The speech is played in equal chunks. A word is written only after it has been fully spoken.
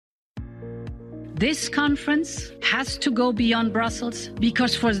This conference has to go beyond Brussels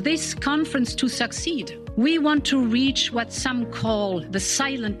because for this conference to succeed, we want to reach what some call the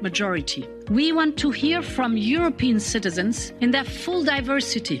silent majority. We want to hear from European citizens in their full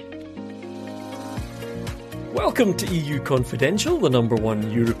diversity. Welcome to EU Confidential, the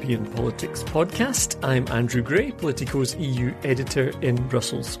 #1 European politics podcast. I'm Andrew Gray, Politico's EU editor in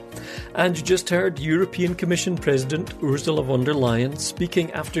Brussels. And you just heard European Commission President Ursula von der Leyen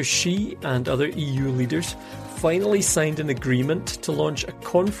speaking after she and other EU leaders finally signed an agreement to launch a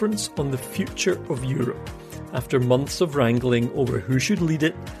conference on the future of Europe, after months of wrangling over who should lead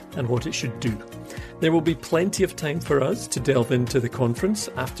it and what it should do. There will be plenty of time for us to delve into the conference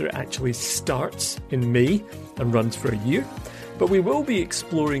after it actually starts in May and runs for a year. But we will be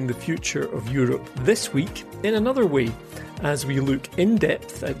exploring the future of Europe this week in another way, as we look in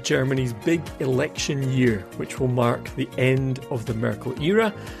depth at Germany's big election year, which will mark the end of the Merkel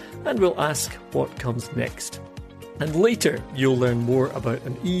era, and we'll ask what comes next. And later, you'll learn more about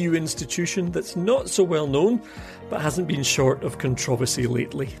an EU institution that's not so well known, but hasn't been short of controversy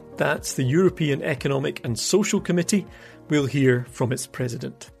lately. That's the European Economic and Social Committee. We'll hear from its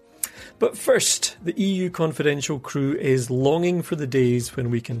president. But first, the EU Confidential crew is longing for the days when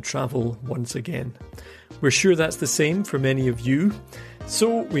we can travel once again. We're sure that's the same for many of you,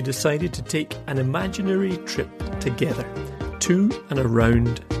 so we decided to take an imaginary trip together to and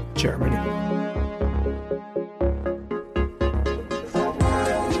around Germany.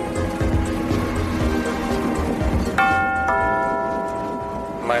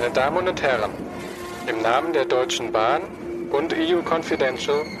 Meine Damen und Herren, im Namen der Deutschen Bahn und EU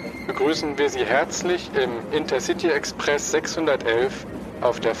Confidential begrüßen wir Sie herzlich im Intercity Express 611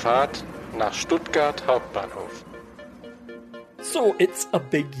 auf der Fahrt nach Stuttgart Hauptbahnhof. So it's a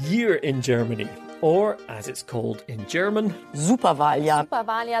big year in Germany, or as it's called in German, Superwahljahr.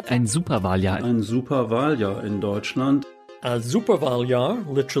 Ein Superwahljahr. Ein Superwahljahr in Deutschland. A Superwahljahr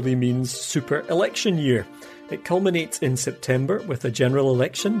literally means super election year. It culminates in September with a general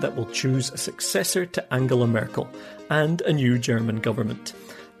election that will choose a successor to Angela Merkel and a new German government.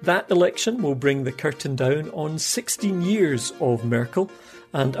 That election will bring the curtain down on 16 years of Merkel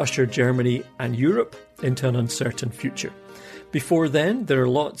and usher Germany and Europe into an uncertain future. Before then, there are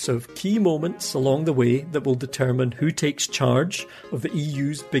lots of key moments along the way that will determine who takes charge of the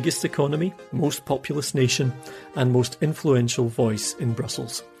EU's biggest economy, most populous nation, and most influential voice in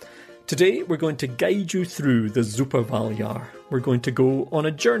Brussels. Today, we're going to guide you through the Superwahljahr. We're going to go on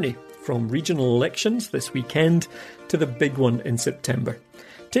a journey from regional elections this weekend to the big one in September,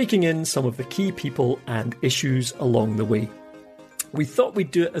 taking in some of the key people and issues along the way. We thought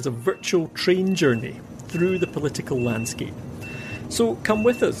we'd do it as a virtual train journey through the political landscape. So come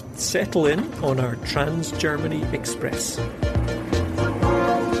with us, settle in on our Trans-Germany Express.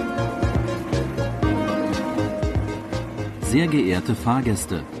 Sehr geehrte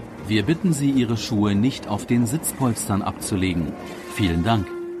Fahrgäste, wir bitten Sie, Ihre Schuhe nicht auf den Sitzpolstern abzulegen. Vielen Dank.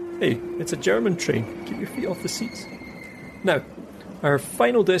 Hey, it's a German train. Keep your feet off the seats. Now, our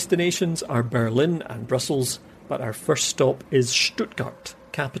final destinations are Berlin and Brussels, but our first stop is Stuttgart,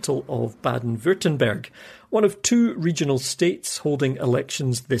 capital of Baden-Württemberg, one of two regional states holding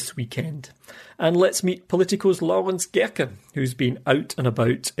elections this weekend. And let's meet Politico's Laurence Gerke, who's been out and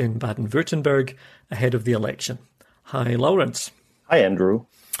about in Baden-Württemberg ahead of the election. Hi, Laurence. Hi, Andrew.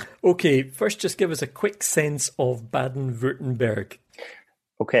 Okay, first just give us a quick sense of Baden-Württemberg.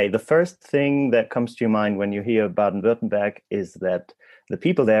 Okay, the first thing that comes to your mind when you hear Baden-Württemberg is that the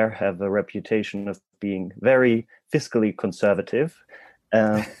people there have a reputation of being very fiscally conservative.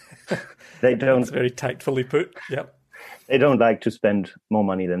 They don't. That's very tactfully put. Yep. They don't like to spend more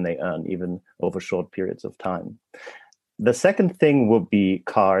money than they earn, even over short periods of time. The second thing would be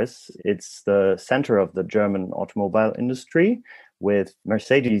cars. It's the center of the German automobile industry, with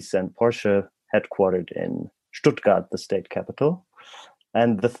Mercedes and Porsche headquartered in Stuttgart, the state capital.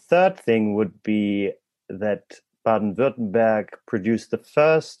 And the third thing would be that Baden-Württemberg produced the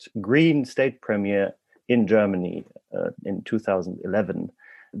first green state premier in Germany in 2011.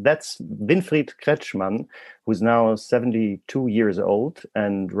 That's Winfried Kretschmann, who's now 72 years old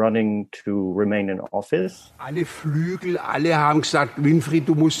and running to remain in office. Alle Flügel, alle haben gesagt, Winfried,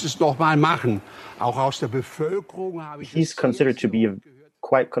 du musst es doch mal machen. Auch aus der Bevölkerung habe ich. He's considered to be a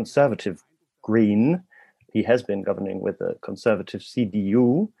quite conservative green. He has been governing with a conservative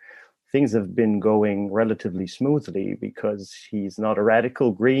CDU. Things have been going relatively smoothly because he's not a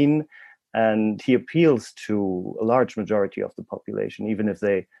radical green. And he appeals to a large majority of the population. Even if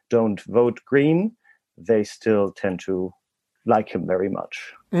they don't vote green, they still tend to like him very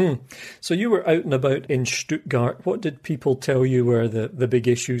much. So you were out and about in Stuttgart. What did people tell you were the big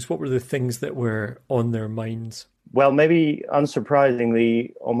issues? What were the things that were on their minds? Well, maybe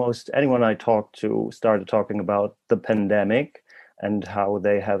unsurprisingly, almost anyone I talked to started talking about the pandemic and how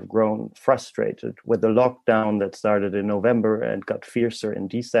they have grown frustrated with the lockdown that started in November and got fiercer in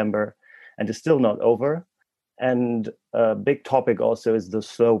December and is still not over. And a big topic also is the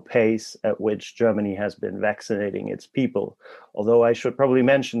slow pace at which Germany has been vaccinating its people. Although I should probably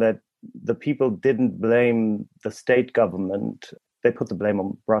mention that the people didn't blame the state government. They put the blame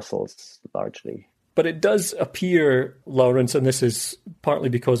on Brussels largely. But it does appear, Lawrence, and this is partly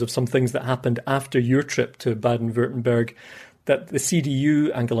because of some things that happened after your trip to Baden-Württemberg, that the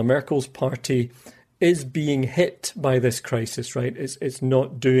CDU, Angela Merkel's party, is being hit by this crisis, right? It's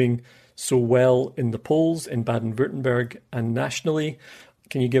not doing so well in the polls in Baden-Württemberg and nationally.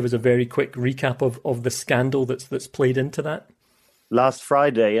 Can you give us a very quick recap of the scandal that's played into that? Last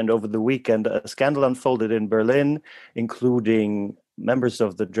Friday and over the weekend, a scandal unfolded in Berlin, including members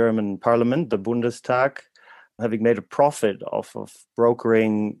of the German parliament, the Bundestag, having made a profit off of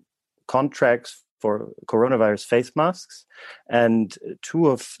brokering contracts for coronavirus face masks. And two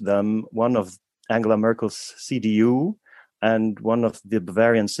of them, one of Angela Merkel's CDU and one of the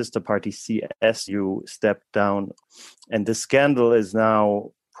Bavarian sister party CSU, stepped down. And the scandal is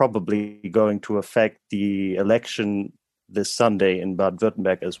now probably going to affect the election this Sunday in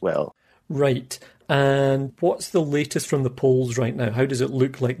Baden-Württemberg as well. Right. And what's the latest from the polls right now? How does it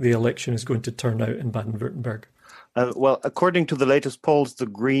look like the election is going to turn out in Baden-Württemberg? Well, according to the latest polls, the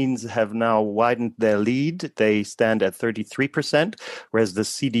Greens have now widened their lead. They stand at 33%, whereas the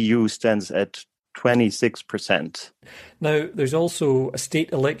CDU stands at 26%. Now, there's also a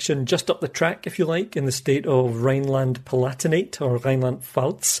state election just up the track, if you like, in the state of Rhineland-Palatinate or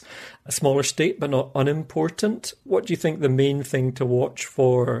Rhineland-Pfalz, a smaller state but not unimportant. What do you think the main thing to watch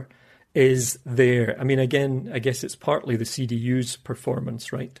for is there? I mean, again, I guess it's partly the CDU's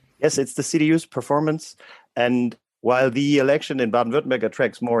performance, right? Yes, it's the CDU's performance. And while the election in Baden-Württemberg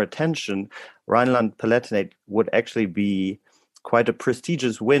attracts more attention, Rhineland-Palatinate would actually be quite a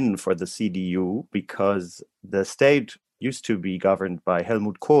prestigious win for the CDU because the state used to be governed by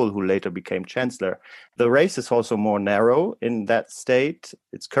Helmut Kohl, who later became chancellor. The race is also more narrow in that state.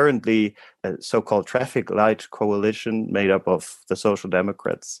 It's currently a so-called traffic light coalition made up of the Social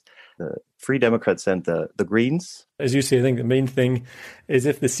Democrats, the Free Democrats and the Greens. As you say, I think the main thing is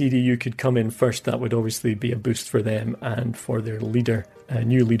if the CDU could come in first, that would obviously be a boost for them and for their leader,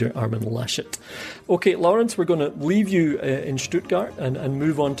 new leader, Armin Laschet. Okay, Lawrence, we're going to leave you in Stuttgart and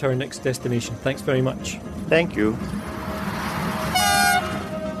move on to our next destination. Thanks very much. Thank you.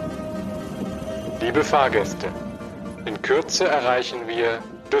 Liebe Fahrgäste, in Kürze erreichen wir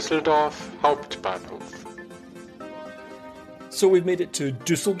Düsseldorf Hauptbahnhof. So we've made it to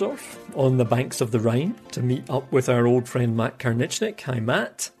Düsseldorf on the banks of the Rhine to meet up with our old friend Matt Karnichnik. Hi,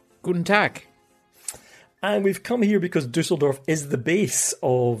 Matt. Guten Tag. And we've come here because Düsseldorf is the base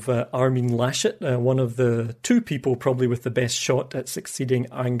of Armin Laschet, one of the two people probably with the best shot at succeeding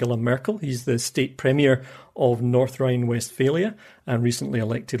Angela Merkel. He's the state premier of North Rhine-Westphalia and recently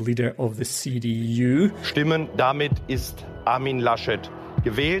elected leader of the CDU. Stimmen, damit ist Armin Laschet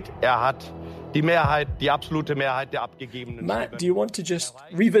gewählt. Hat die Mehrheit, die absolute Mehrheit der abgegebenen Matt, do you want to just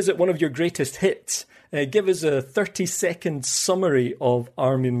revisit one of your greatest hits? Give us a 30-second summary of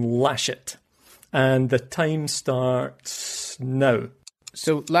Armin Laschet. And the time starts now.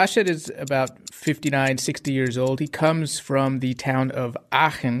 So Laschet is about 59, 60 years old. He comes from the town of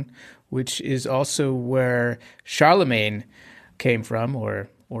Aachen, which is also where Charlemagne came from, or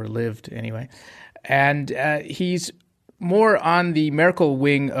lived anyway. And he's more on the Merkel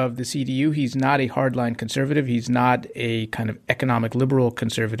wing of the CDU. He's not a hardline conservative. He's not a kind of economic liberal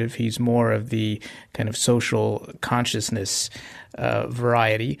conservative. He's more of the kind of social consciousness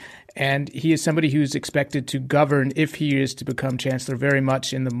variety. And he is somebody who's expected to govern, if he is to become chancellor, very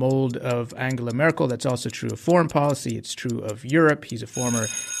much in the mold of Angela Merkel. That's also true of foreign policy. It's true of Europe. He's a former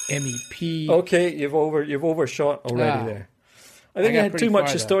MEP. Okay, you've overshot already there. I think I had too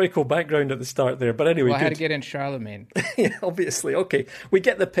much historical background at the start there, but anyway. Well, I had to get in Charlemagne. Yeah, obviously. Okay, we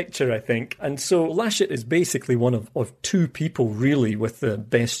get the picture, I think. And so Laschet is basically one of two people, really, with the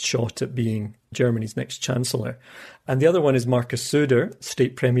best shot at being Germany's next chancellor. And the other one is Markus Söder,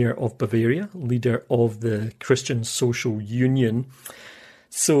 state premier of Bavaria, leader of the Christian Social Union.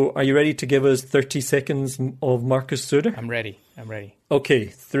 So are you ready to give us 30 seconds of Markus Söder? I'm ready. Okay,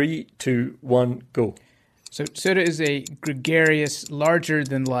 3, 2, 1, go. So Söder is a gregarious,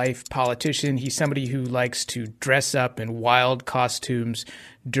 larger-than-life politician. He's somebody who likes to dress up in wild costumes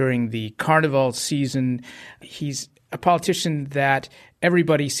during the carnival season. He's a politician that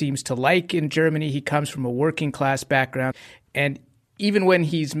everybody seems to like in Germany. He comes from a working class background, and even when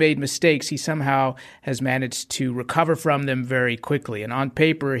he's made mistakes, he somehow has managed to recover from them very quickly. And on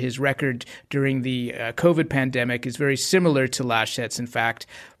paper, his record during the COVID pandemic is very similar to Laschet's, in fact,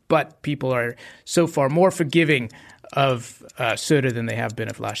 but people are so far more forgiving of Söder than they have been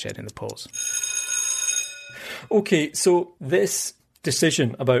of Laschet in the polls. Okay, so this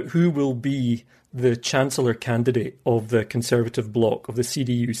decision about who will be the Chancellor candidate of the Conservative bloc, of the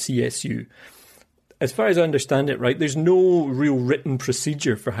CDU-CSU, as far as I understand it, right, there's no real written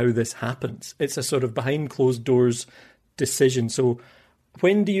procedure for how this happens. It's a sort of behind closed doors decision. So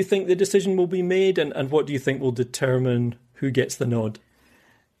when do you think the decision will be made, and what do you think will determine who gets the nod?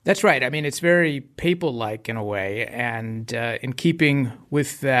 That's right. I mean, it's very papal-like in a way, and in keeping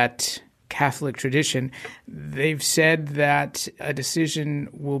with that Catholic tradition, they've said that a decision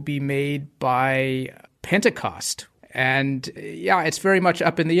will be made by Pentecost. And yeah, it's very much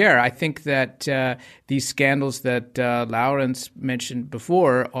up in the air. I think that these scandals that Laurens mentioned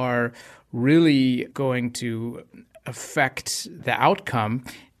before are really going to affect the outcome,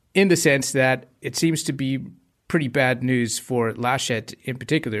 in the sense that it seems to be pretty bad news for Laschet in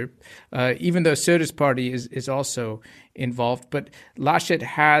particular, even though Söder's party is also involved. But Laschet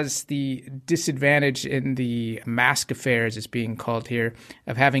has the disadvantage in the mask affairs, it's being called here,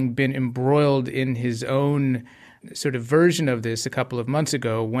 of having been embroiled in his own sort of version of this a couple of months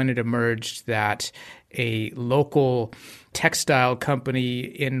ago, when it emerged that a local textile company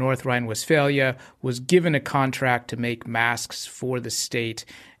in North Rhine-Westphalia was given a contract to make masks for the state.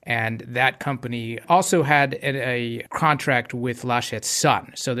 And that company also had a contract with Laschet's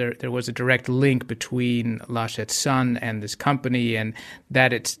son. So there was a direct link between Laschet's son and this company, and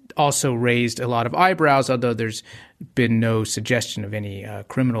that it's also raised a lot of eyebrows, although there's been no suggestion of any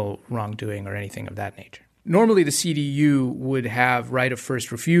criminal wrongdoing or anything of that nature. Normally, the CDU would have right of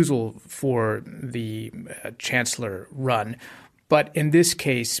first refusal for the chancellor run. But in this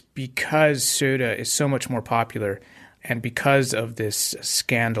case, because Söder is so much more popular and because of this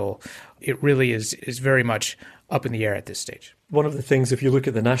scandal, it really is very much up in the air at this stage. One of the things, if you look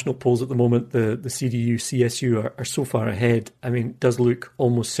at the national polls at the moment, the CDU, CSU are so far ahead. I mean, it does look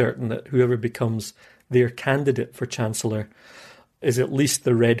almost certain that whoever becomes their candidate for chancellor is at least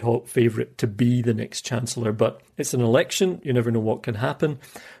the red-hot favourite to be the next chancellor. But it's an election. You never know what can happen.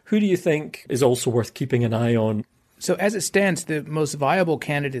 Who do you think is also worth keeping an eye on? So as it stands, the most viable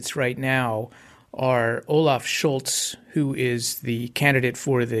candidates right now are Olaf Scholz, who is the candidate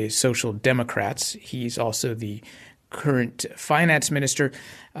for the Social Democrats. He's also the current finance minister.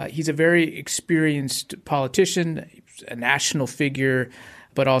 He's a very experienced politician, a national figure,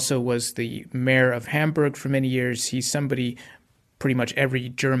 but also was the mayor of Hamburg for many years. He's somebody pretty much every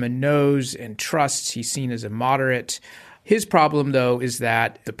German knows and trusts. He's seen as a moderate. His problem, though, is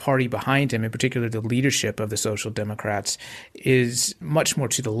that the party behind him, in particular the leadership of the Social Democrats, is much more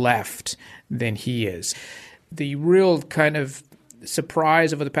to the left than he is. The real kind of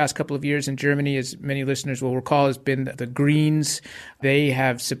surprise over the past couple of years in Germany, as many listeners will recall, has been the Greens. They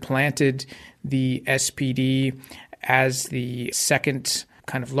have supplanted the SPD as the second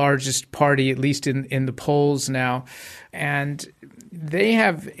kind of largest party, at least in the polls now. And they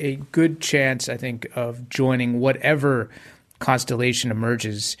have a good chance, I think, of joining whatever constellation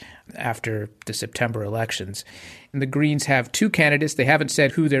emerges after the September elections. And the Greens have two candidates. They haven't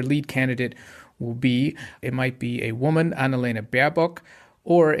said who their lead candidate will be. It might be a woman, Annalena Baerbock,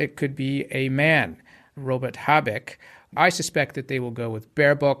 or it could be a man, Robert Habeck. I suspect that they will go with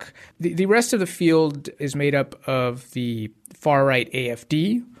Baerbock. The rest of the field is made up of the far-right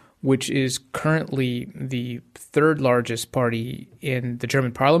AfD, which is currently the third largest party in the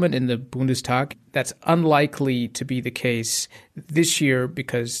German parliament, in the Bundestag. That's unlikely to be the case this year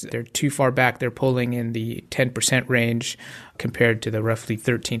because they're too far back. They're polling in the 10% range compared to the roughly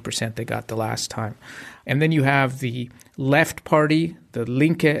 13% they got the last time. And then you have the left party, the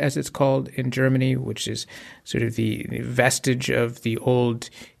Linke, as it's called in Germany, which is sort of the vestige of the old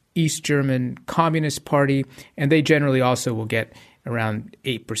East German Communist Party. And they generally also will get around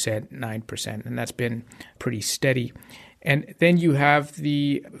 8%, 9%, and that's been pretty steady. And then you have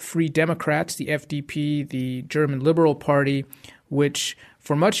the Free Democrats, the FDP, the German Liberal Party, which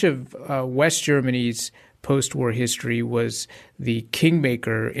for much of West Germany's post-war history was the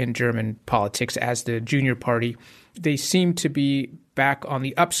kingmaker in German politics as the junior party. They seem to be back on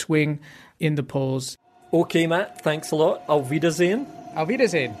the upswing in the polls. Okay, Matt, thanks a lot. Auf Wiedersehen. Auf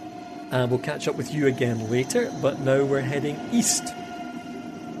Wiedersehen. And we'll catch up with you again later, but now we're heading east.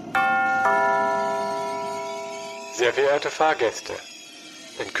 Sehr verehrte Fahrgäste,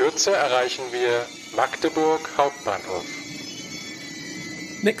 In Kürze erreichen wir Magdeburg Hauptbahnhof.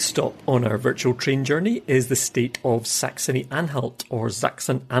 Next stop on our virtual train journey is the state of Saxony-Anhalt, or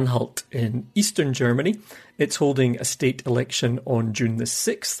Sachsen-Anhalt in eastern Germany. It's holding a state election on June the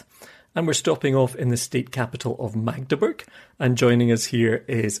 6th. And we're stopping off in the state capital of Magdeburg. And joining us here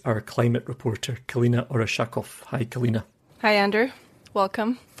is our climate reporter, Kalina Oreshakov. Hi, Kalina. Hi, Andrew.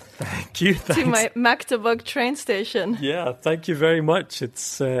 Welcome. Thank you. Thanks. To my Magdeburg train station. Yeah, thank you very much.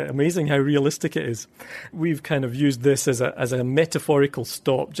 It's amazing how realistic it is. We've kind of used this as a metaphorical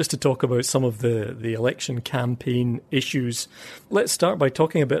stop just to talk about some of the election campaign issues. Let's start by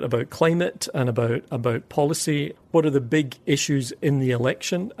talking a bit about climate and about policy. What are the big issues in the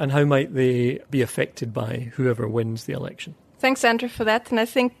election and how might they be affected by whoever wins the election? Thanks, Andrew, for that. And I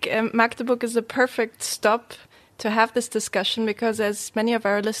think Magdeburg is a perfect stop to have this discussion because, as many of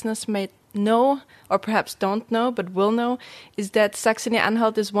our listeners may know, or perhaps don't know, but will know, is that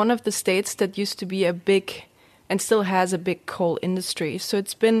Saxony-Anhalt is one of the states that used to be a big and still has a big coal industry. So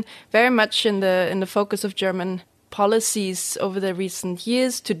it's been very much in the focus of German policies over the recent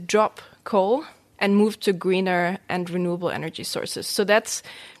years to drop coal and move to greener and renewable energy sources. So that's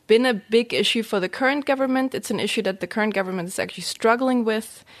been a big issue for the current government. It's an issue that the current government is actually struggling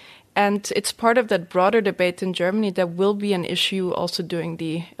with. And it's part of that broader debate in Germany that will be an issue also during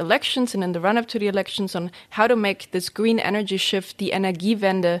the elections and in the run-up to the elections on how to make this green energy shift, the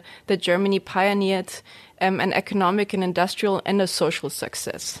Energiewende that Germany pioneered, an economic and industrial and a social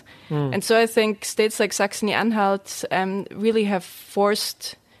success. And so I think states like Saxony-Anhalt really have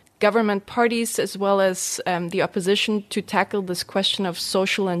forced government parties as well as the opposition to tackle this question of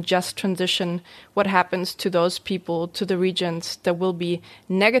social and just transition. What happens to those people, to the regions that will be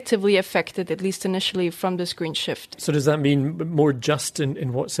negatively affected, at least initially, from this green shift? So does that mean more just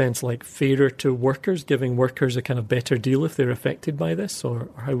in what sense, like fairer to workers, giving workers a kind of better deal if they're affected by this? Or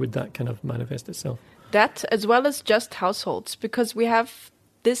how would that kind of manifest itself? That, as well as just households, because we have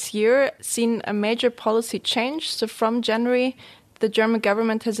this year seen a major policy change. So from January, the German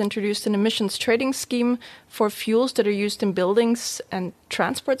government has introduced an emissions trading scheme for fuels that are used in buildings and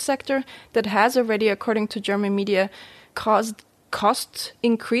transport sector that has already, according to German media, caused cost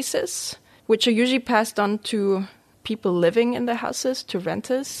increases, which are usually passed on to people living in the houses, to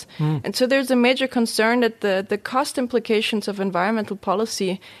renters. And so there's a major concern that the cost implications of environmental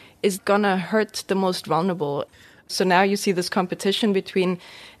policy is going to hurt the most vulnerable. So now you see this competition between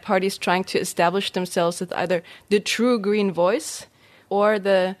parties trying to establish themselves as either the true green voice or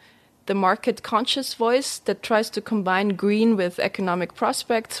the market-conscious voice that tries to combine green with economic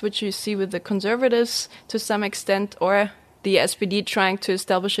prospects, which you see with the conservatives to some extent, or the SPD trying to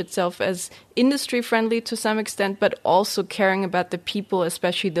establish itself as industry-friendly to some extent, but also caring about the people,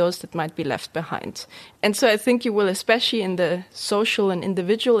 especially those that might be left behind. And so I think you will, especially in the social and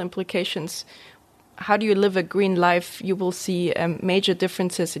individual implications, how do you live a green life, you will see major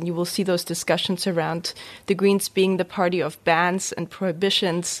differences, and you will see those discussions around the Greens being the party of bans and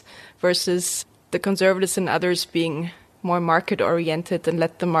prohibitions versus the Conservatives and others being more market-oriented and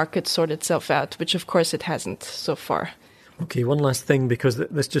let the market sort itself out, which of course it hasn't so far. Okay, one last thing, because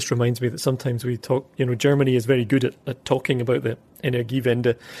this just reminds me that sometimes we talk, Germany is very good at talking about the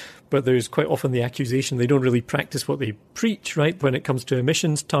Energiewende, but there's quite often the accusation they don't really practice what they preach, right, when it comes to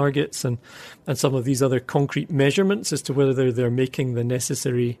emissions targets and some of these other concrete measurements as to whether they're making the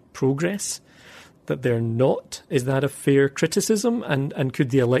necessary progress, that they're not. Is that a fair criticism? And could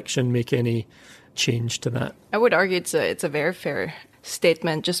the election make any change to that? I would argue it's a very fair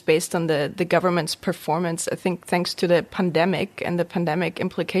statement just based on the government's performance. I think thanks to the pandemic and the pandemic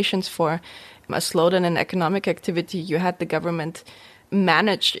implications for a slowdown in economic activity, you had the government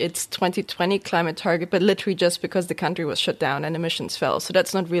manage its 2020 climate target, but literally just because the country was shut down and emissions fell. So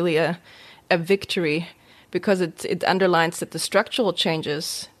that's not really a victory, because it underlines that the structural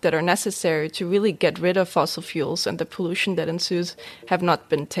changes that are necessary to really get rid of fossil fuels and the pollution that ensues have not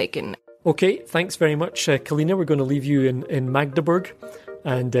been taken. Okay, thanks very much, Kalina. We're going to leave you in Magdeburg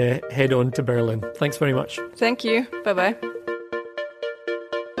and head on to Berlin. Thanks very much. Thank you. Bye-bye.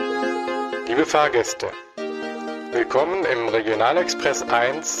 Liebe Fahrgäste, willkommen im Regionalexpress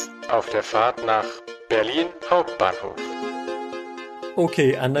 1 auf der Fahrt nach Berlin Hauptbahnhof.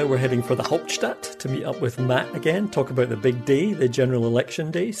 Okay, and now we're heading for the Hauptstadt to meet up with Matt again, talk about the big day, the general election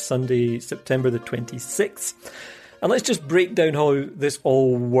day, Sunday, September the 26th. And let's just break down how this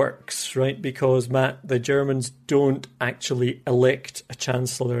all works, right? Because, Matt, the Germans don't actually elect a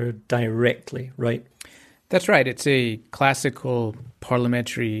chancellor directly, right? That's right. It's a classical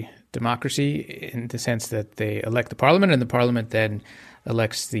parliamentary democracy in the sense that they elect the parliament and the parliament then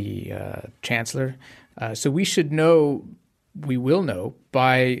elects the chancellor. So we should know we will know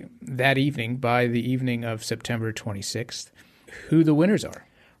by that evening, by the evening of September 26th, who the winners are.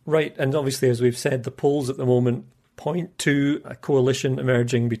 Right, and obviously, as we've said, the polls at the moment point to a coalition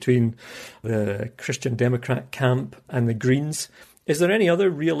emerging between the Christian Democrat camp and the Greens. Is there any other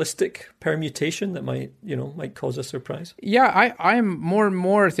realistic permutation that might cause a surprise? Yeah, I'm more and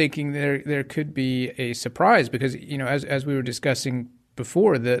more thinking there could be a surprise because, as we were discussing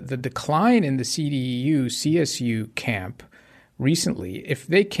before, the decline in the CDU-CSU camp recently, if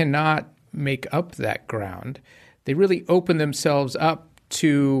they cannot make up that ground, they really open themselves up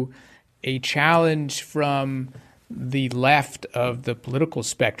to a challenge from the left of the political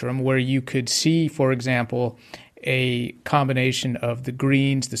spectrum where you could see, for example, a combination of the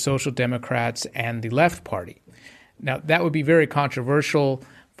Greens, the Social Democrats, and the Left Party. Now, that would be very controversial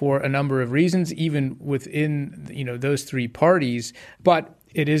for a number of reasons, even within those three parties, but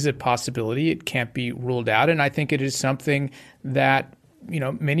it is a possibility. It can't be ruled out, and I think it is something that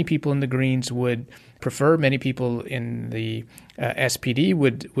many people in the Greens would prefer, many people in the SPD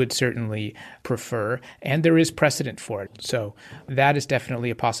would certainly prefer, and there is precedent for it. So that is definitely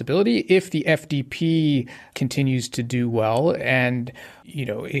a possibility. If the FDP continues to do well and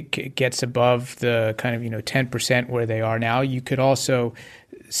it gets above the kind of 10% where they are now, you could also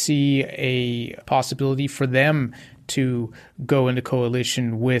see a possibility for them to go into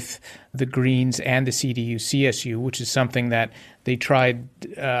coalition with the Greens and the CDU-CSU, which is something that they tried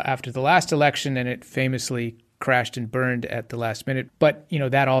after the last election, and it famously crashed and burned at the last minute. But,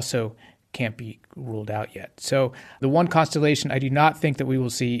 that also can't be ruled out yet. So the one constellation I do not think that we will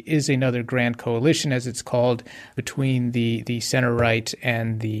see is another grand coalition, as it's called, between the center-right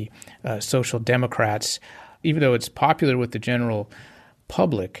and the Social Democrats. Even though it's popular with the general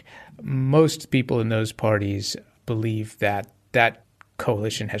public, most people in those parties believe that that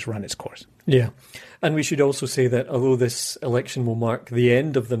coalition has run its course. Yeah. And we should also say that although this election will mark the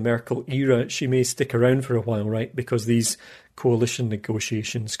end of the Merkel era, she may stick around for a while, right? Because these coalition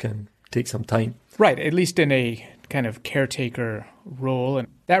negotiations can take some time. Right, at least in a kind of caretaker role. And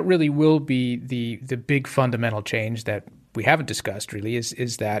that really will be the big fundamental change that we haven't discussed, really,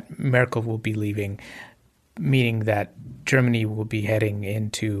 is that Merkel will be leaving, meaning that Germany will be heading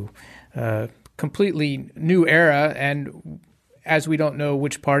into a completely new era. And as we don't know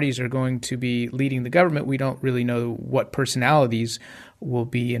which parties are going to be leading the government, we don't really know what personalities will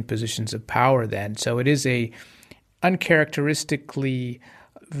be in positions of power then. So it is a uncharacteristically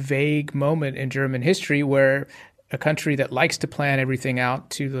vague moment in German history where a country that likes to plan everything out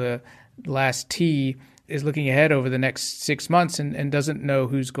to the last T is looking ahead over the next 6 months and doesn't know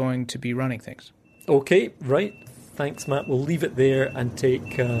who's going to be running things. Okay, right. Thanks, Matt. We'll leave it there and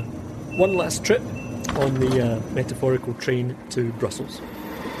take one last trip on the metaphorical train to Brussels.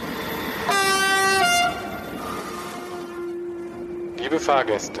 Liebe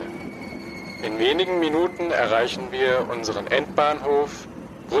Fahrgäste, in wenigen Minuten erreichen wir unseren Endbahnhof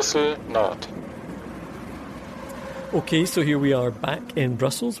Brüssel Nord. Okay, so here we are back in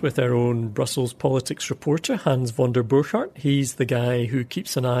Brussels with our own Brussels politics reporter, Hans von der Burchardt. He's the guy who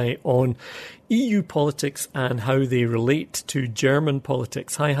keeps an eye on EU politics and how they relate to German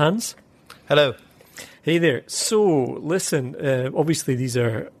politics. Hi, Hans. Hello. Hey there. So, listen, obviously these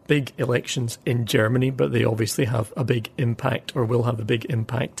are big elections in Germany, but they obviously have a big impact, or will have a big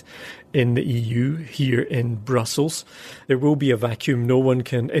impact, in the EU here in Brussels. There will be a vacuum. No one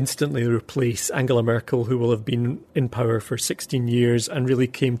can instantly replace Angela Merkel, who will have been in power for 16 years and really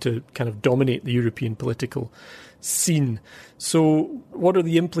came to kind of dominate the European political scene. So what are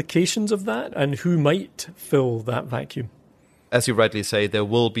the implications of that, and who might fill that vacuum? As you rightly say, there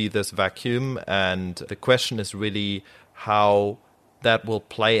will be this vacuum, and the question is really how that will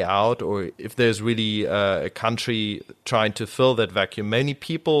play out, or if there's really a country trying to fill that vacuum. Many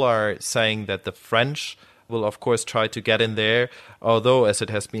people are saying that the French will, of course, try to get in there, although, as it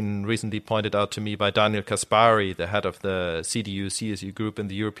has been recently pointed out to me by Daniel Caspary, the head of the CDU-CSU group in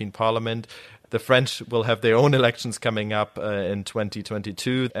the European Parliament, the French will have their own elections coming up in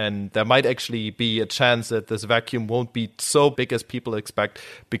 2022, and there might actually be a chance that this vacuum won't be so big as people expect,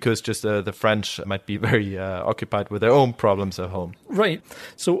 because just the French might be very occupied with their own problems at home. Right.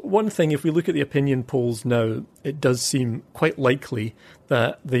 So one thing, if we look at the opinion polls now, it does seem quite likely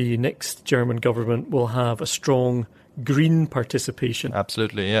that the next German government will have a strong Green participation.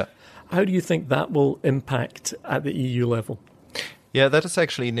 Absolutely, yeah. How do you think that will impact at the EU level? Yeah, that is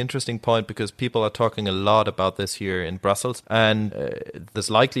actually an interesting point, because people are talking a lot about this here in Brussels, and this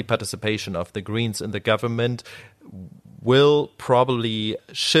likely participation of the Greens in the government will probably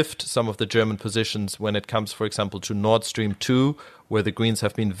shift some of the German positions when it comes, for example, to Nord Stream 2, where the Greens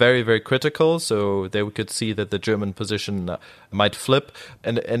have been very, very critical. So there we could see that the German position might flip.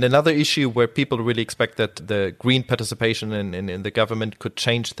 And another issue where people really expect that the Green participation in the government could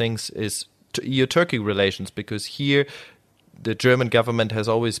change things is EU-Turkey relations, because here the German government has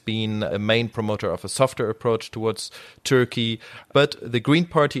always been a main promoter of a softer approach towards Turkey. But the Green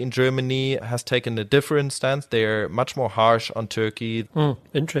Party in Germany has taken a different stance. They're much more harsh on Turkey.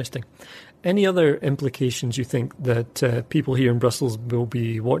 Interesting. Any other implications you think that people here in Brussels will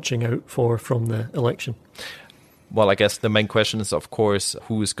be watching out for from the election? Well, I guess the main question is, of course,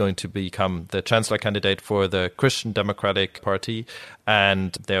 who is going to become the chancellor candidate for the Christian Democratic Party.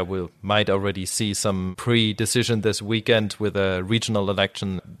 And there we might already see some pre-decision this weekend with a regional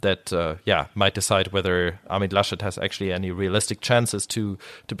election that, might decide whether Armin Laschet has actually any realistic chances to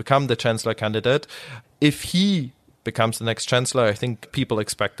become the chancellor candidate. If he becomes the next chancellor, I think people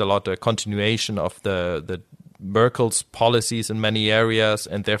expect a lot of continuation of the Merkel's policies in many areas,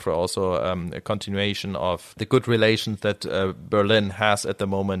 and therefore also a continuation of the good relations that Berlin has at the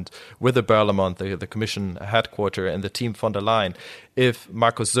moment with the Parliament, the Commission headquarter, and the team von der Leyen. If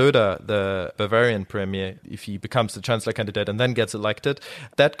Markus Söder, the Bavarian premier, if he becomes the chancellor candidate and then gets elected,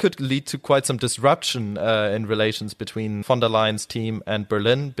 that could lead to quite some disruption in relations between von der Leyen's team and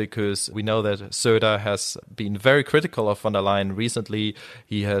Berlin, because we know that Söder has been very critical of von der Leyen recently.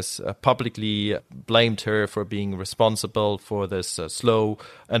 He has publicly blamed her for being responsible for this slow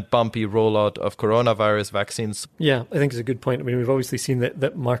and bumpy rollout of coronavirus vaccines. Yeah, I think it's a good point. I mean, we've obviously seen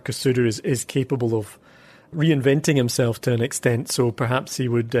that Markus Söder is capable of reinventing himself to an extent, so perhaps he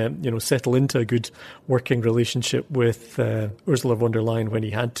would settle into a good working relationship with Ursula von der Leyen when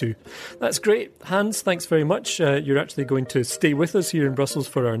he had to. That's great. Hans, thanks very much. You're actually going to stay with us here in Brussels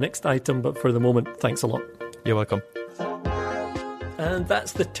for our next item, but for the moment, thanks a lot. You're welcome. And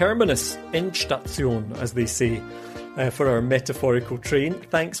that's the terminus, Endstation, as they say, for our metaphorical train.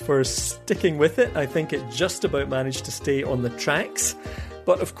 Thanks for sticking with it. I think it just about managed to stay on the tracks.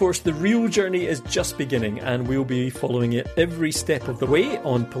 But of course, the real journey is just beginning, and we'll be following it every step of the way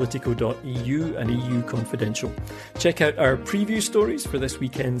on Politico.eu and EU Confidential. Check out our preview stories for this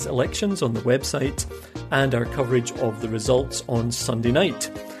weekend's elections on the website and our coverage of the results on Sunday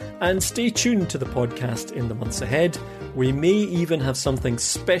night. And stay tuned to the podcast in the months ahead. We may even have something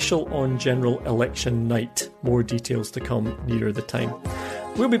special on General Election Night. More details to come nearer the time.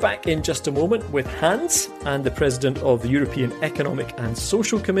 We'll be back in just a moment with Hans and the President of the European Economic and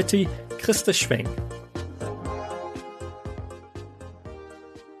Social Committee, Christa Schweng.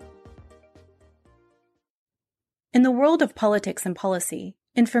 In the world of politics and policy,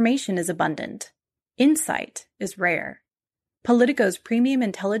 information is abundant. Insight is rare. Politico's premium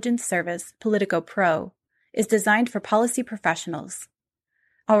intelligence service, Politico Pro, is designed for policy professionals.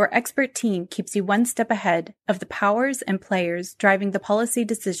 Our expert team keeps you one step ahead of the powers and players driving the policy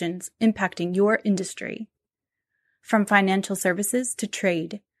decisions impacting your industry. From financial services to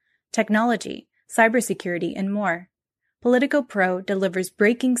trade, technology, cybersecurity, and more, Politico Pro delivers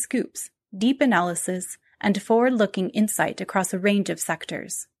breaking scoops, deep analysis, and forward-looking insight across a range of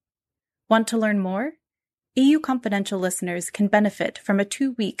sectors. Want to learn more? EU Confidential listeners can benefit from a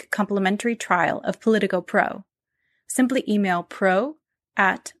 2-week complimentary trial of Politico Pro. Simply email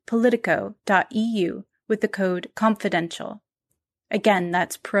pro@politico.eu with the code CONFIDENTIAL. Again,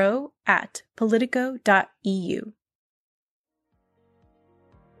 that's pro@politico.eu.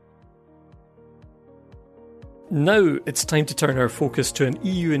 Now it's time to turn our focus to an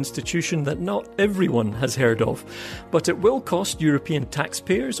EU institution that not everyone has heard of, but it will cost European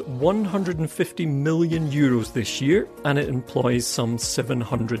taxpayers €150 million this year, and it employs some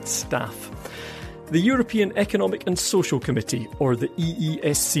 700 staff. The European Economic and Social Committee, or the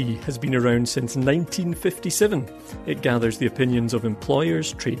EESC, has been around since 1957. It gathers the opinions of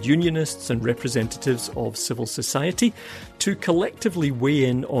employers, trade unionists and representatives of civil society to collectively weigh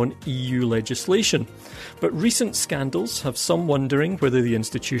in on EU legislation. But recent scandals have some wondering whether the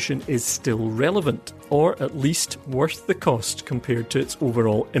institution is still relevant, or at least worth the cost compared to its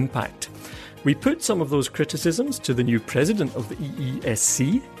overall impact. We put some of those criticisms to the new president of the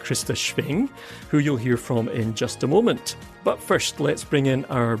EESC, Christa Schweng, who you'll hear from in just a moment. But first, let's bring in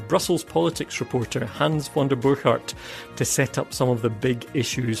our Brussels politics reporter, Hans van der Burghardt, to set up some of the big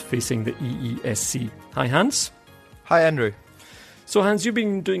issues facing the EESC. Hi, Hans. Hi, Andrew. So, Hans, you've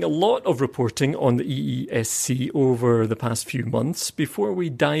been doing a lot of reporting on the EESC over the past few months. Before we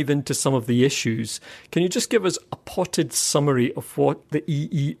dive into some of the issues, can you just give us a potted summary of what the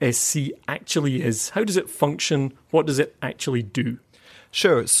EESC actually is? How does it function? What does it actually do?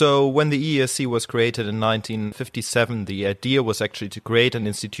 Sure. So when the EESC was created in 1957, the idea was actually to create an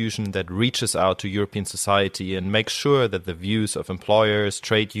institution that reaches out to European society and makes sure that the views of employers,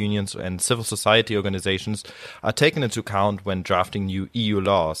 trade unions and civil society organizations are taken into account when drafting new EU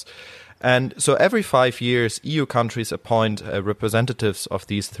laws. And so every 5 years, EU countries appoint representatives of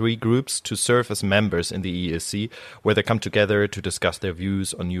these three groups to serve as members in the EESC, where they come together to discuss their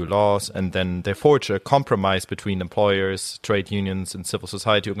views on new laws, and then they forge a compromise between employers, trade unions, and civil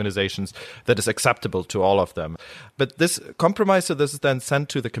society organizations that is acceptable to all of them. But this compromise, so this is then sent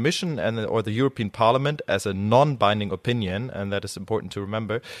to the Commission or the European Parliament as a non-binding opinion, and that is important to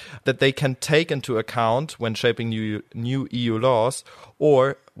remember, that they can take into account when shaping new EU laws,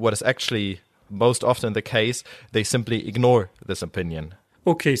 or what is actually most often the case, they simply ignore this opinion.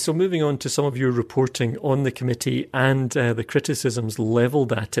 Okay, so moving on to some of your reporting on the committee and the criticisms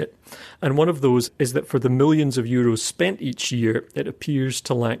levelled at it. And one of those is that for the millions of euros spent each year, it appears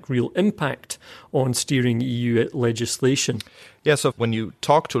to lack real impact on steering EU legislation. Yeah, so when you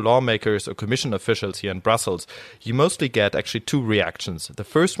talk to lawmakers or commission officials here in Brussels, you mostly get actually two reactions. The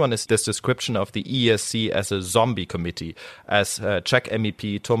first one is this description of the EESC as a zombie committee, as Czech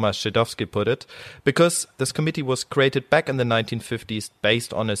MEP Tomáš Šedovský put it, because this committee was created back in the 1950s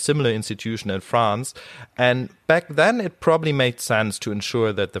based on a similar institution in France. And back then, it probably made sense to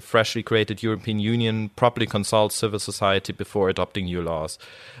ensure that the freshly created European Union properly consults civil society before adopting new laws.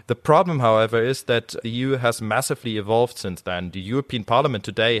 The problem, however, is that the EU has massively evolved since then. The European Parliament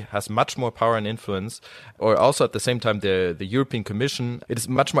today has much more power and influence, or also at the same time the European Commission, it is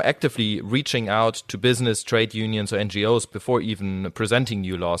much more actively reaching out to business, trade unions or NGOs before even presenting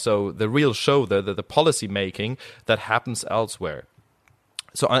new law. So the real show, the policy making, that happens elsewhere.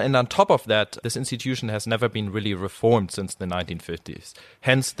 So, and on top of that, this institution has never been really reformed since the 1950s.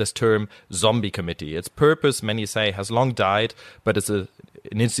 Hence this term zombie committee. Its purpose, many say, has long died, but it's an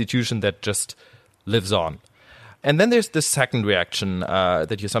institution that just lives on. And then there's the second reaction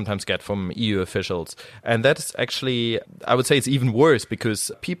that you sometimes get from EU officials. And that's actually, I would say it's even worse,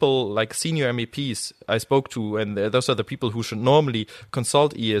 because people like senior MEPs I spoke to, and those are the people who should normally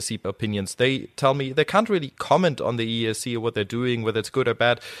consult EESC opinions, they tell me they can't really comment on the EESC or what they're doing, whether it's good or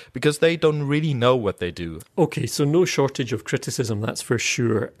bad, because they don't really know what they do. Okay, so no shortage of criticism, that's for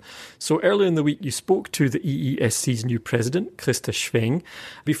sure. So earlier in the week, you spoke to the EESC's new president, Christa Schweng.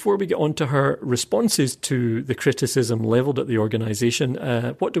 Before we get on to her responses to the criticism levelled at the organisation,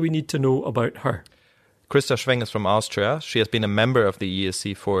 what do we need to know about her? Christa Schweng is from Austria. She has been a member of the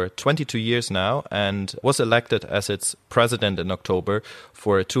EESC for 22 years now and was elected as its president in October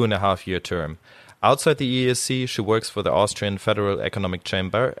for a 2.5-year term. Outside the EESC, she works for the Austrian Federal Economic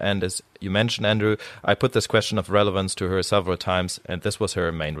Chamber, and as you mentioned, Andrew, I put this question of relevance to her several times, and this was her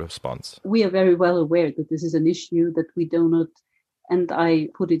main response. We are very well aware that this is an issue that we do not, and I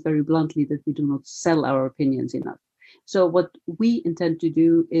put it very bluntly, that we do not sell our opinions enough. So what we intend to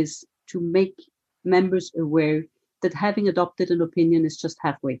do is to make members aware that having adopted an opinion is just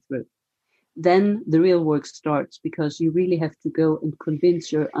halfway through. Then the real work starts, because you really have to go and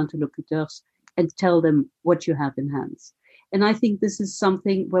convince your interlocutors and tell them what you have in hands. And I think this is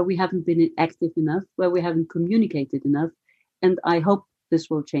something where we haven't been active enough, where we haven't communicated enough, and I hope this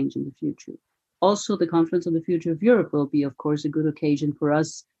will change in the future. Also, the Conference on the Future of Europe will be, of course, a good occasion for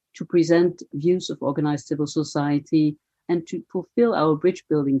us to present views of organized civil society and to fulfill our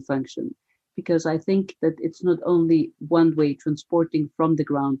bridge-building function. Because I think that it's not only one way transporting from the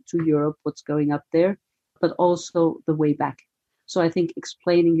ground to Europe what's going up there, but also the way back. So I think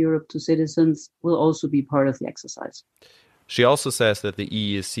explaining Europe to citizens will also be part of the exercise. She also says that the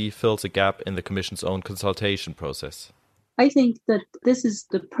EESC fills a gap in the Commission's own consultation process. I think that this is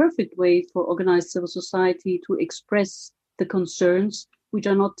the perfect way for organized civil society to express the concerns which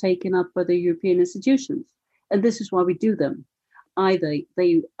are not taken up by the European institutions. And this is why we do them. Either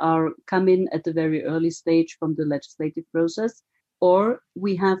they are come in at the very early stage from the legislative process, or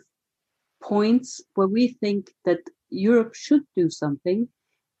we have points where we think that Europe should do something,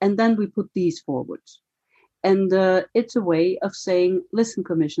 and then we put these forward. And it's a way of saying, listen,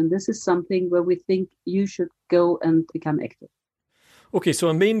 Commission, this is something where we think you should go and become active. Okay, so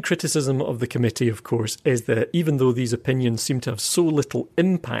a main criticism of the committee, of course, is that even though these opinions seem to have so little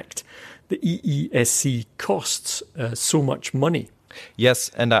impact, the EESC costs so much money.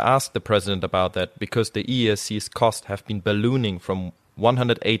 Yes, and I asked the president about that because the EESC's costs have been ballooning from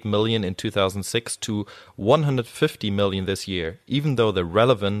 108 million in 2006 to 150 million this year, even though the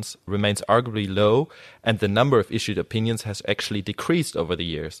relevance remains arguably low and the number of issued opinions has actually decreased over the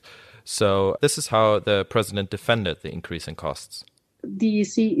years. So this is how the president defended the increase in costs. The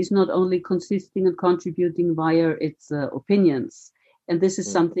EESC is not only consisting and contributing via its opinions. And this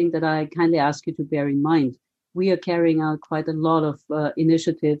is something that I kindly ask you to bear in mind. We are carrying out quite a lot of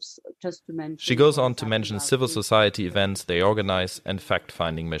initiatives, just to mention. She goes on to mention civil society events they organize and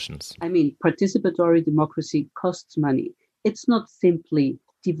fact-finding missions. I mean, participatory democracy costs money. It's not simply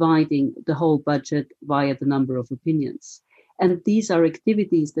dividing the whole budget via the number of opinions. And these are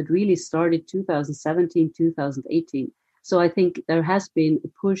activities that really started 2017, 2018. So I think there has been a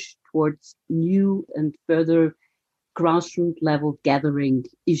push towards new and further grassroots level gathering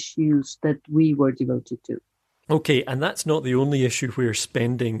issues that we were devoted to. Okay, and that's not the only issue where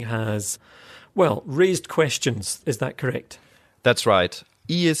spending has, well, raised questions. Is that correct? That's right.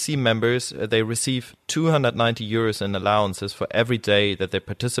 ESC members, they receive €290 in allowances for every day that they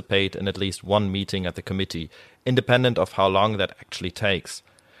participate in at least one meeting at the committee, independent of how long that actually takes.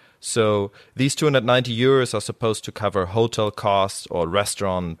 So these €290 are supposed to cover hotel costs or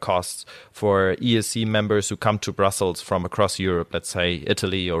restaurant costs for ESC members who come to Brussels from across Europe, let's say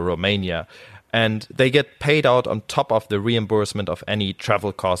Italy or Romania. And they get paid out on top of the reimbursement of any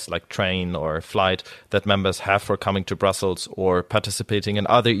travel costs like train or flight that members have for coming to Brussels or participating in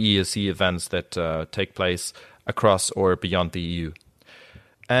other ESC events that take place across or beyond the EU.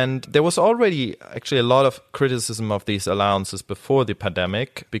 And there was already actually a lot of criticism of these allowances before the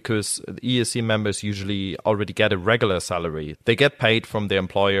pandemic because ESC members usually already get a regular salary. They get paid from their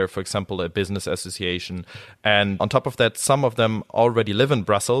employer, for example, a business association. And on top of that, some of them already live in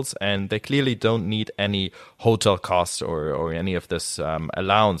Brussels and they clearly don't need any hotel costs or any of this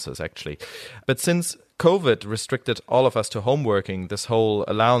allowances, actually. But since COVID restricted all of us to home working, this whole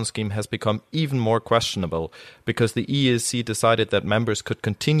allowance scheme has become even more questionable because the ESC decided that members could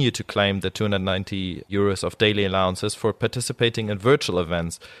continue to claim the €290 of daily allowances for participating in virtual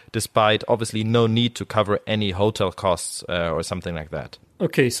events, despite obviously no need to cover any hotel costs or something like that.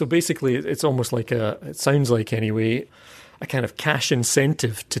 Okay, so basically it's almost like it sounds like anyway, a kind of cash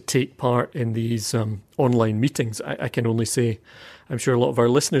incentive to take part in these online meetings. I can only say I'm sure a lot of our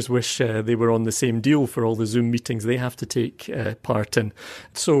listeners wish they were on the same deal for all the Zoom meetings they have to take part in.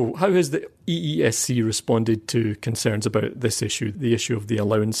 So how has the EESC responded to concerns about this issue, the issue of the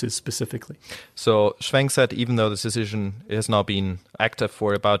allowances specifically? So Schwenk said even though this decision has now been active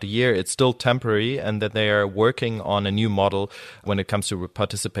for about a year, it's still temporary and that they are working on a new model when it comes to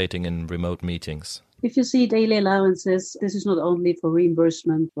participating in remote meetings. If you see daily allowances, this is not only for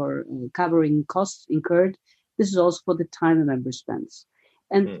reimbursement or covering costs incurred, this is also for the time a member spends.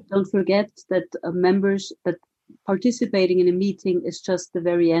 And don't forget that members that participating in a meeting is just the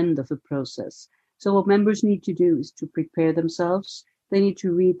very end of a process. So what members need to do is to prepare themselves. They need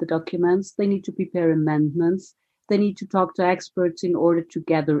to read the documents. They need to prepare amendments. They need to talk to experts in order to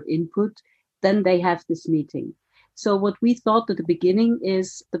gather input. Then they have this meeting. So what we thought at the beginning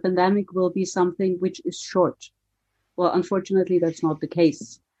is the pandemic will be something which is short. Well, unfortunately, that's not the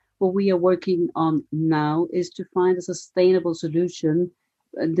case. What we are working on now is to find a sustainable solution,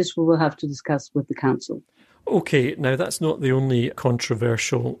 and this we will have to discuss with the Council. Okay, now that's not the only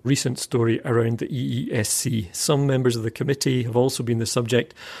controversial recent story around the EESC. Some members of the committee have also been the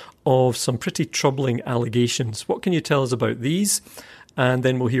subject of some pretty troubling allegations. What can you tell us about these? And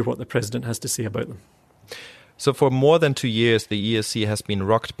then we'll hear what the President has to say about them. So for more than 2 years, the ESC has been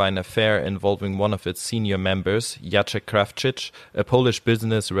rocked by an affair involving one of its senior members, Jacek Krawczyk, a Polish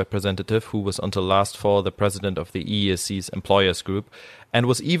business representative who was until last fall the president of the ESC's employers group and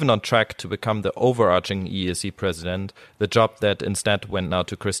was even on track to become the overarching ESC president, the job that instead went now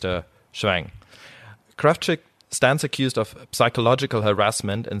to Christa Schwenk. Krawczyk stands accused of psychological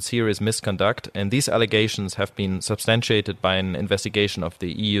harassment and serious misconduct, and these allegations have been substantiated by an investigation of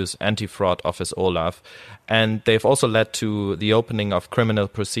the EU's anti-fraud office OLAF, and they've also led to the opening of criminal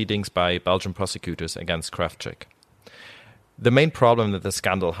proceedings by Belgian prosecutors against Krawczyk. The main problem that the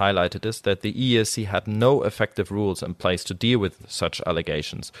scandal highlighted is that the ESC had no effective rules in place to deal with such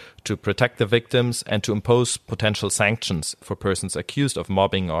allegations, to protect the victims and to impose potential sanctions for persons accused of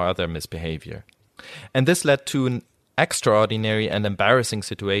mobbing or other misbehavior. And this led to an extraordinary and embarrassing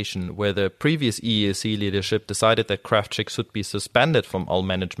situation where the previous EESC leadership decided that Krawczyk should be suspended from all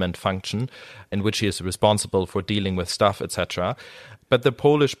management function, in which he is responsible for dealing with staff, etc. But the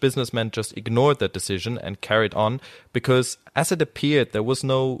Polish businessman just ignored that decision and carried on because, as it appeared, there was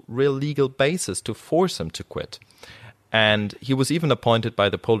no real legal basis to force him to quit. And he was even appointed by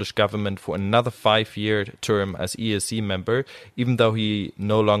the Polish government for another 5-year term as ESC member, even though he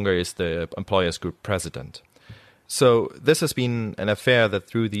no longer is the employers group president. So this has been an affair that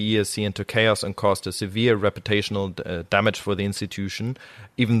threw the ESC into chaos and caused a severe reputational damage for the institution,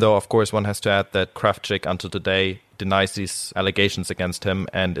 even though, of course, one has to add that Krawczyk until today denies these allegations against him,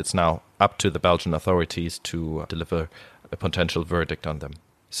 and it's now up to the Belgian authorities to deliver a potential verdict on them.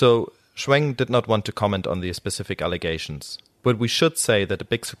 So Schweng did not want to comment on the specific allegations. But we should say that a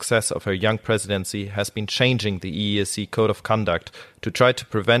big success of her young presidency has been changing the EEAC Code of Conduct to try to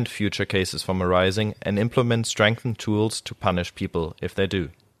prevent future cases from arising and implement strengthened tools to punish people if they do.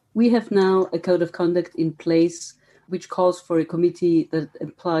 We have now a Code of Conduct in place which calls for a committee that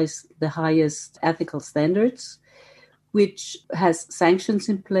applies the highest ethical standards, which has sanctions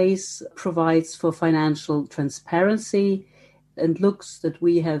in place, provides for financial transparency, and looks that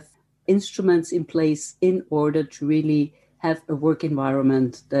we have instruments in place in order to really have a work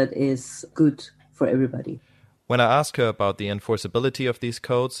environment that is good for everybody. When I asked her about the enforceability of these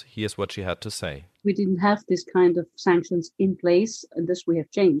codes, here's what she had to say. We didn't have this kind of sanctions in place, and this we have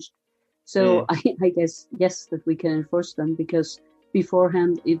changed. So I guess, yes, that we can enforce them, because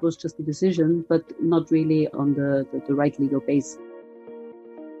beforehand it was just a decision, but not really on the right legal base.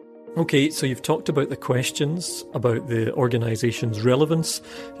 Okay, so you've talked about the questions, about the organisation's relevance,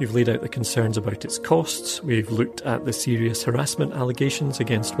 you've laid out the concerns about its costs, we've looked at the serious harassment allegations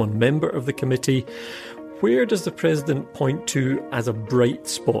against one member of the committee. Where does the President point to as a bright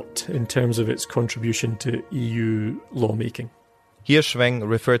spot in terms of its contribution to EU lawmaking? Here Schweng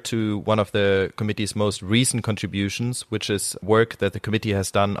referred to one of the committee's most recent contributions, which is work that the committee has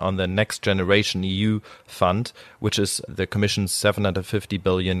done on the Next Generation EU Fund, which is the Commission's 750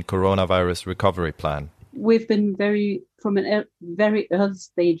 billion coronavirus recovery plan. We've been from a very early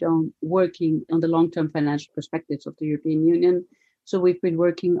stage on working on the long-term financial perspectives of the European Union. So we've been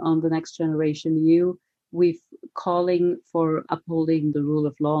working on the Next Generation EU. We've calling for upholding the rule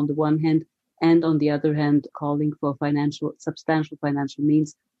of law on the one hand, and on the other hand, calling for substantial financial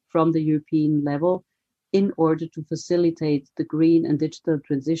means from the European level in order to facilitate the green and digital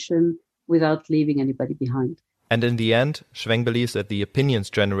transition without leaving anybody behind. And in the end, Schweng believes that the opinions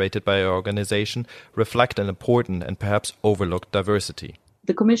generated by our organization reflect an important and perhaps overlooked diversity.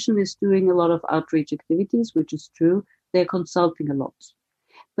 The Commission is doing a lot of outreach activities, which is true. They're consulting a lot.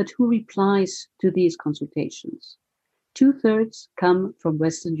 But who replies to these consultations? 2/3 come from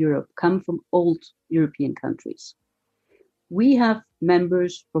Western Europe, come from old European countries. We have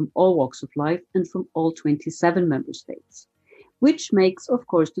members from all walks of life and from all 27 member states, which makes, of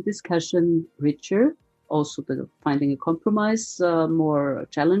course, the discussion richer, also the finding a compromise more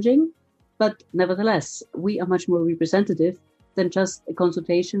challenging. But nevertheless, we are much more representative than just a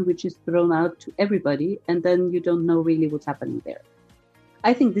consultation which is thrown out to everybody and then you don't know really what's happening there.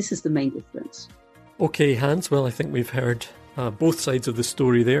 I think this is the main difference. Okay, Hans, well, I think we've heard both sides of the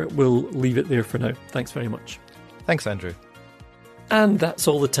story there. We'll leave it there for now. Thanks very much. Thanks, Andrew. And that's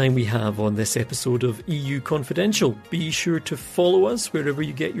all the time we have on this episode of EU Confidential. Be sure to follow us wherever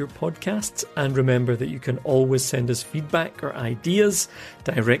you get your podcasts, and remember that you can always send us feedback or ideas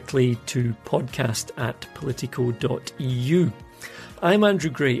directly to podcast@politico.eu. I'm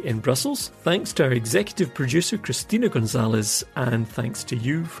Andrew Gray in Brussels. Thanks to our executive producer, Christina Gonzalez, and thanks to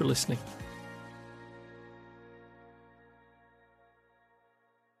you for listening.